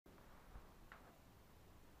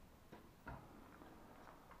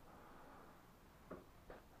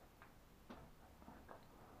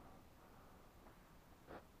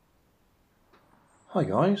Hi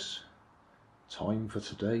guys, time for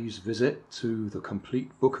today's visit to the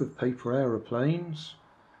complete book of paper aeroplanes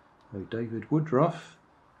by David Woodruff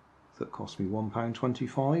that cost me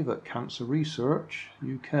 £1.25 at Cancer Research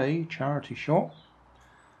UK charity shop.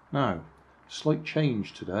 Now, slight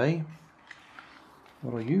change today.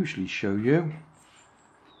 What I usually show you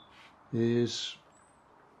is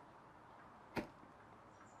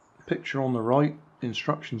picture on the right,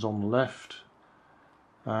 instructions on the left,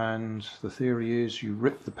 and the theory is you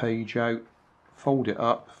rip the page out, fold it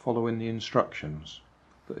up following the instructions.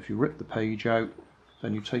 But if you rip the page out,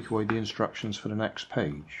 then you take away the instructions for the next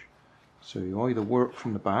page. So you either work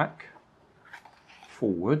from the back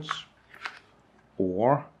forwards,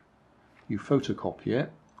 or you photocopy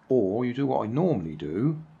it, or you do what I normally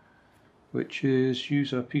do, which is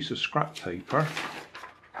use a piece of scrap paper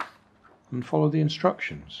and follow the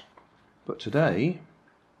instructions. But today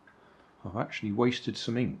I've actually wasted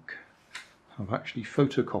some ink. I've actually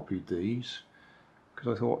photocopied these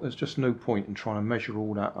because I thought there's just no point in trying to measure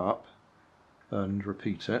all that up and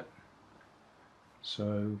repeat it.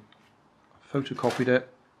 So I photocopied it,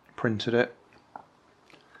 printed it,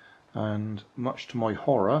 and much to my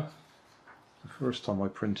horror, the first time I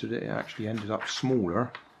printed it, it actually ended up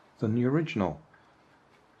smaller than the original.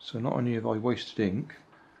 So not only have I wasted ink,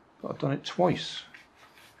 but I've done it twice.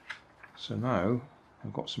 So now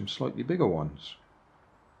I've got some slightly bigger ones.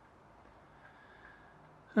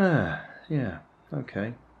 Yeah,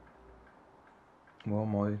 okay. Well,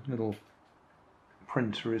 my little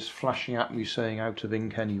printer is flashing at me saying out of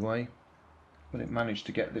ink anyway, but it managed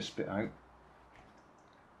to get this bit out.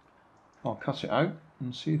 I'll cut it out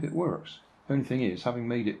and see if it works. The only thing is, having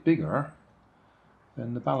made it bigger,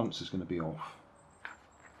 then the balance is going to be off.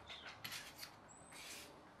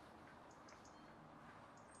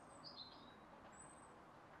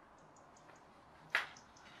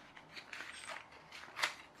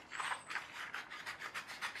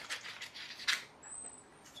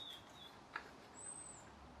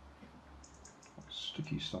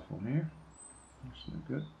 Sticky stuff on here, that's no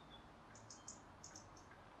good.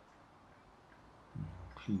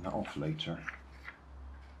 I'll clean that off later.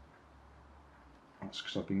 That's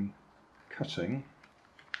because I've been cutting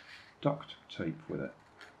duct tape with it.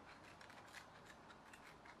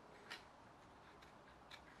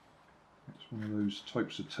 It's one of those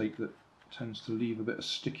types of tape that tends to leave a bit of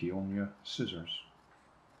sticky on your scissors.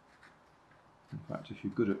 In fact, if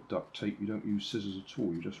you're good at duct tape, you don't use scissors at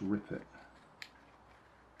all, you just rip it.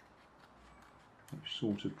 Which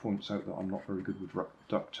sort of points out that I'm not very good with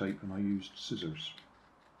duct tape and I used scissors.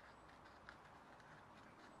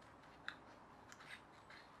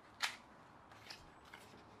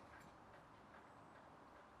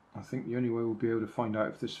 I think the only way we'll be able to find out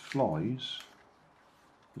if this flies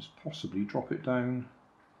is possibly drop it down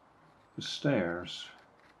the stairs.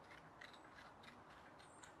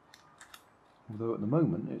 Although at the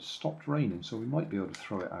moment it's stopped raining, so we might be able to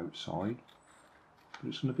throw it outside, but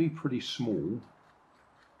it's going to be pretty small.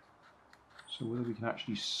 So whether we can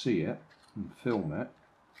actually see it and film it.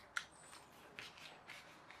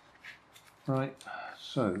 Right,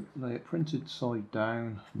 so lay it printed side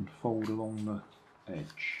down and fold along the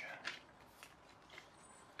edge.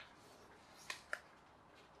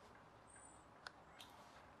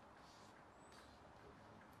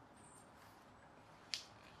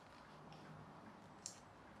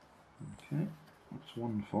 Okay, that's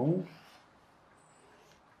one fold.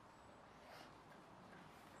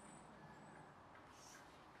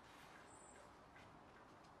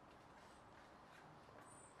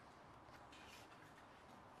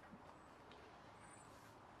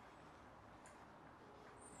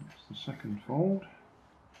 The second fold,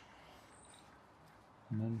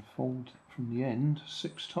 and then fold from the end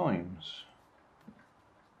 6 times.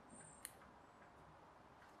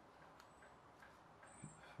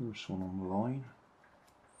 First one on the line.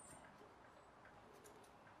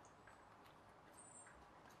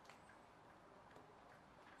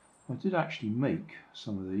 I did actually make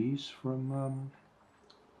some of these from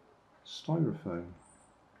styrofoam.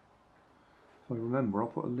 If I remember, I'll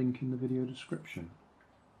put a link in the video description.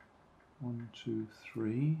 1, 2,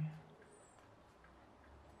 3.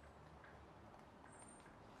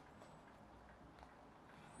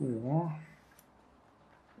 4.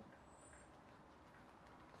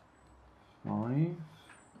 5.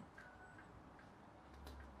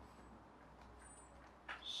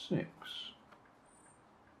 6.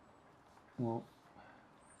 Well,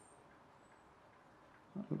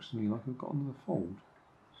 that looks to me like I've got another fold.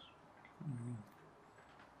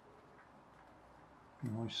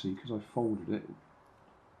 Oh, I see, because I folded it.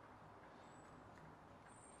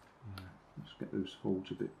 Yeah, let's get those folds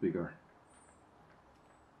a bit bigger.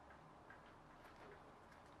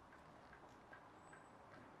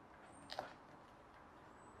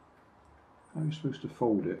 How are you supposed to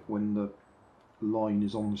fold it when the line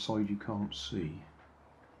is on the side you can't see?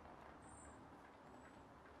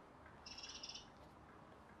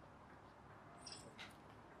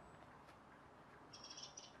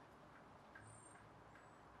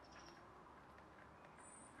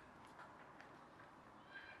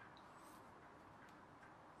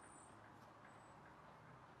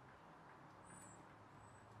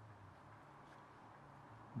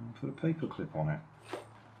 And put a paper clip on it.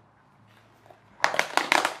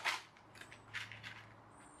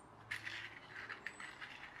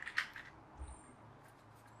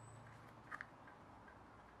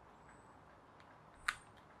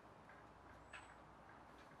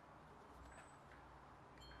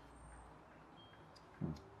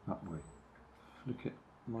 That way. Flick it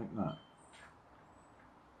like that.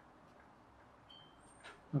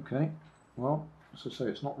 Okay, well, as I say,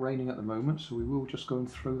 it's not raining at the moment, so we will just go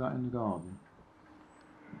and throw that in the garden.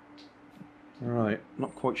 Right,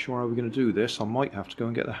 not quite sure how we're going to do this. I might have to go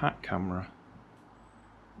and get the hat camera.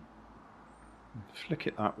 Flick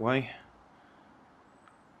it that way.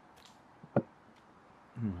 That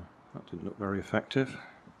didn't look very effective.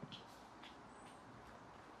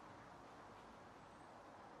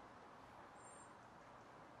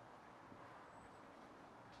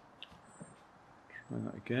 Try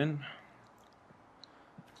that again.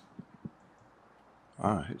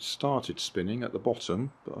 It started spinning at the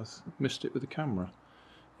bottom, but I missed it with the camera.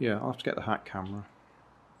 Yeah, I'll have to get the hat camera.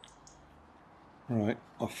 Right,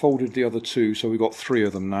 I've folded the other two, so we've got 3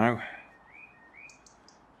 of them now.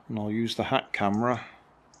 And I'll use the hat camera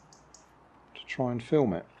to try and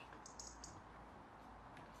film it.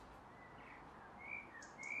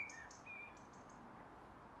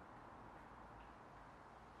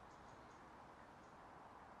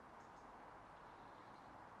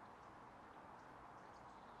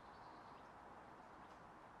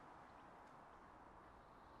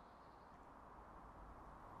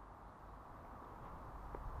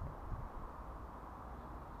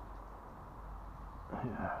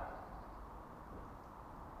 Yeah.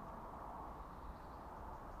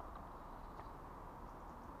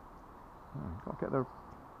 Got to get the...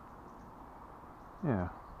 Yeah.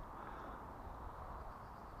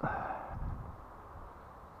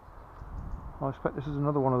 I expect this is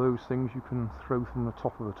another one of those things you can throw from the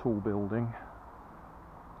top of a tall building.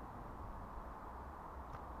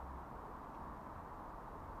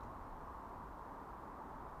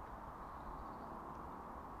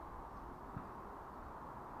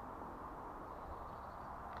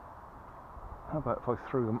 How about if I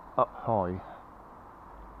threw them up high?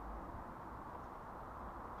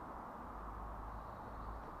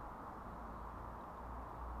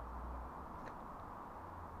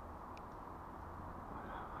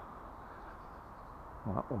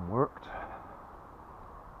 Well, that one worked.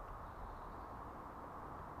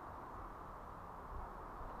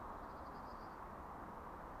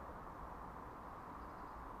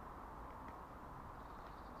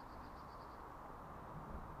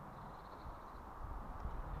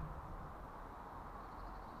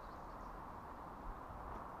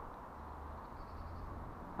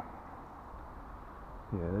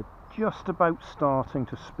 Yeah, they're just about starting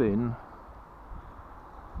to spin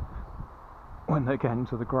when they're getting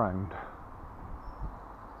to the ground.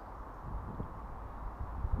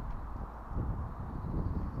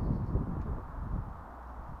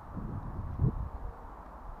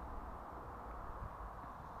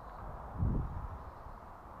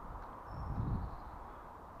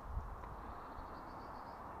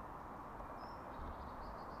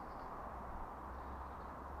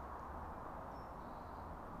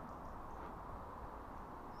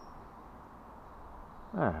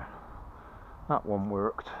 There, that one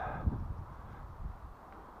worked.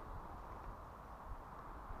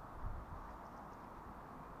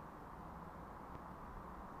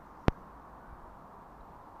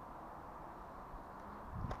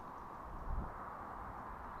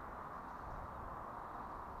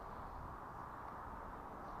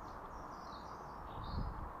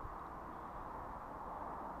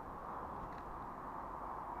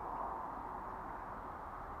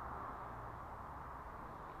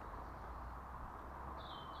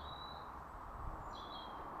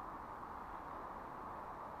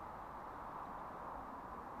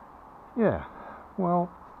 Yeah,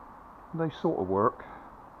 well, they sort of work.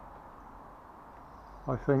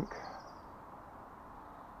 I think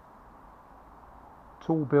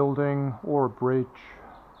tall building or a bridge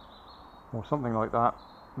or something like that,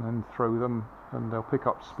 and then throw them and they'll pick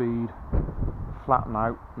up speed, flatten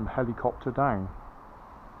out and helicopter down.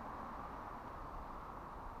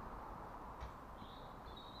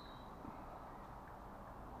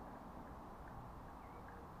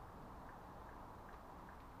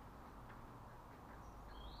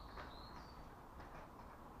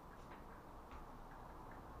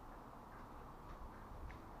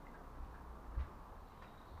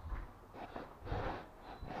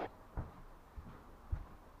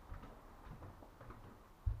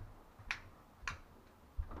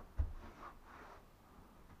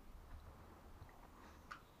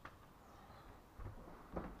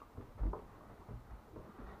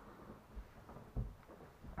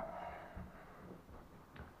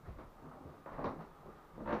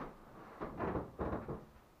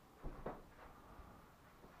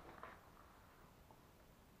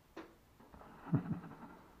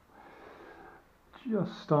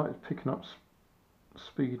 just started picking up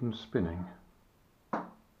speed and spinning.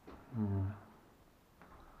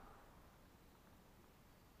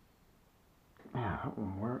 Yeah, that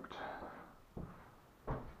one worked.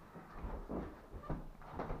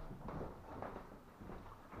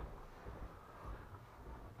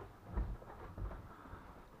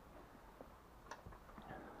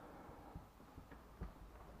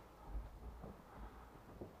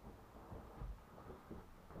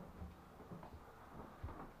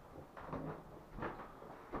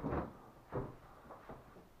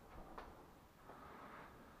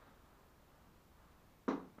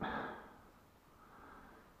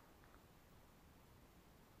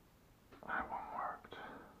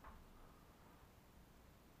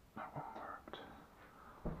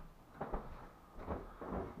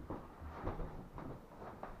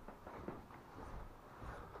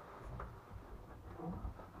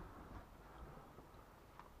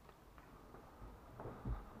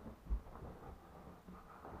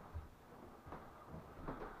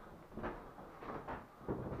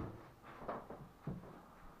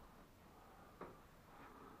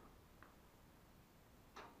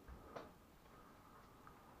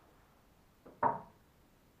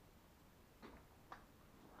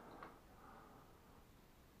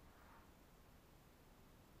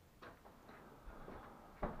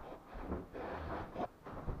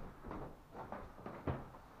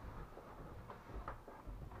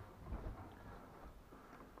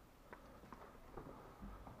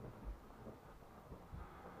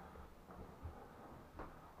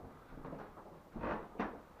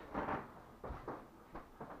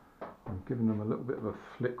 Giving them a little bit of a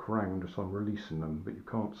flick round as I'm releasing them, but you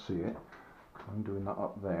can't see it. I'm doing that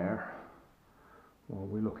up there while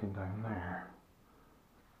we're looking down there.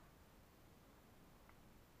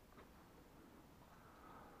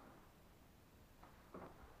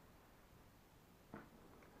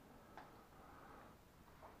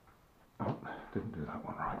 Oh, didn't do that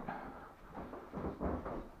one right.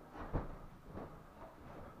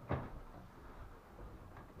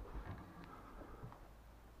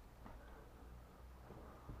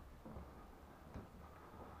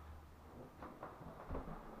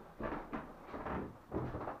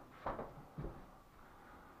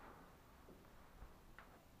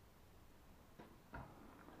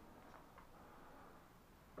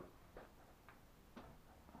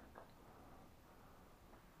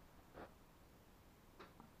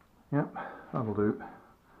 Yep, that'll do.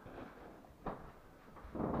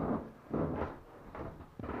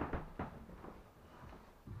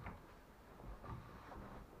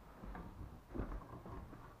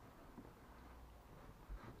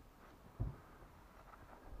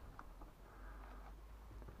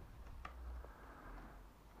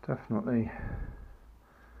 Definitely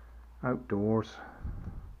outdoors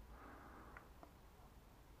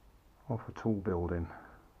off a tall building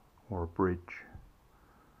or a bridge.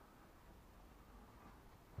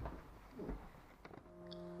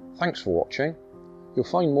 Thanks for watching. You'll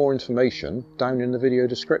find more information down in the video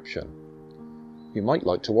description. You might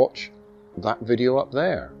like to watch that video up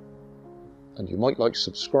there, and you might like to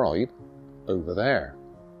subscribe over there.